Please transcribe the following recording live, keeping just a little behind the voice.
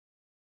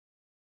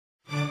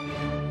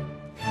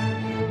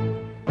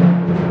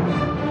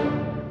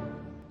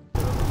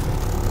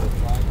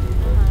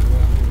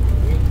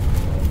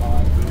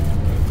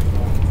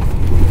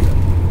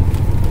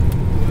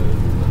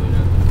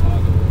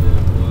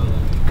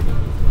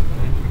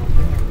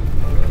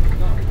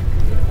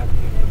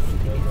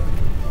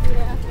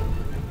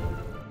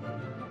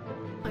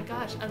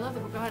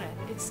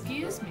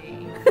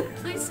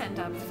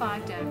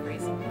5 data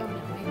phrases. Oh no,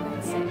 maybe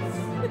that's 6.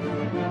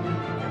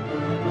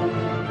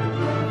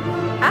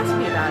 Ask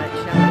me about it,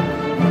 shall we?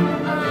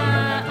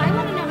 I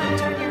want to know how to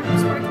turn your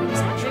sparkling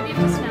sash. Maybe you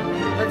have to smell it.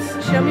 Let's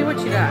show me what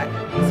you got.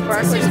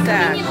 Sparkling There's a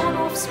sash. convenient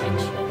on-off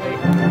switch.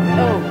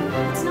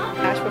 Oh, It's not.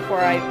 ash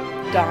before I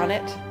don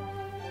it.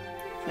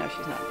 No,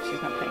 she's not.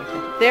 She's not paying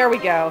attention. There we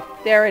go.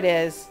 There it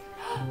is.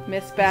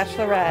 Miss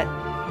Bachelorette.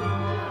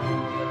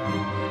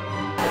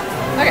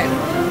 Okay,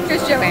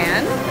 here's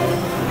Joanne,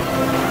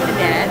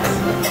 Annette,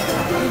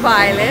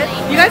 Violet.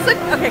 You guys look,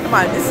 okay, come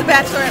on, this is a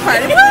Bachelorette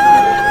party.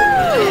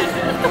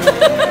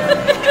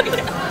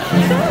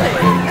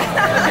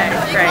 Okay,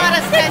 great. Got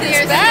us 10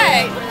 years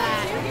back.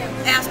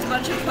 Asked a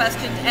bunch of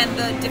questions, and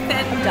the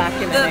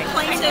Documenting.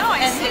 plaintiff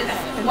and his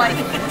wife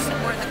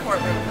were in the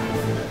courtroom.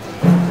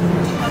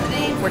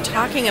 We're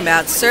talking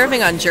about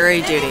serving on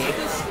jury duty.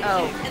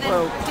 Oh, And then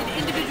whoa. did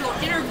individual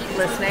interviews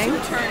Listening.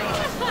 with 2 attorneys.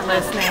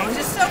 Listening. It was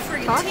just so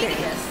freaking Talking.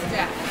 tedious.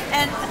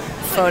 And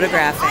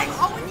Photographing.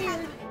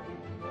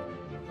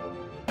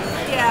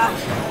 Yeah.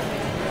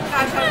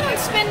 I plan on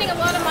spending a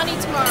lot of money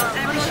tomorrow on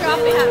I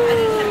shopping. didn't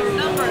have your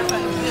number,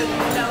 but you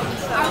know.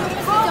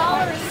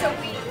 $1 is so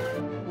weird.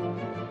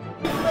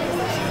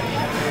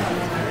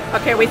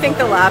 Okay, we think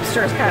the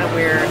lobster is kind of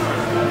weird.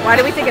 Why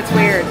do we think it's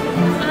weird?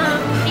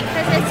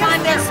 Because it's on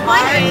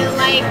display,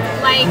 like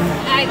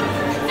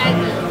at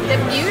the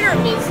Mutter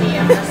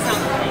Museum or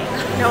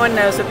something. No one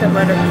knows what the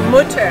mutter.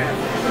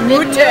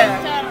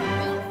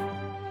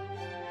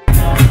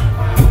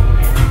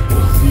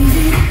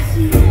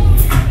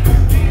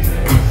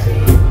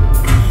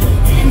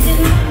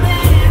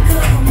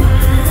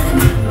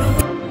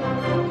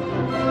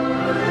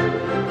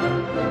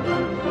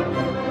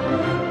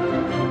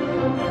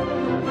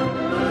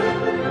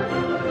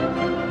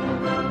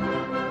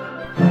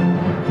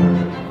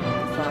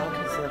 Fog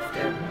has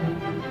lifted,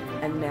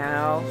 and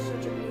now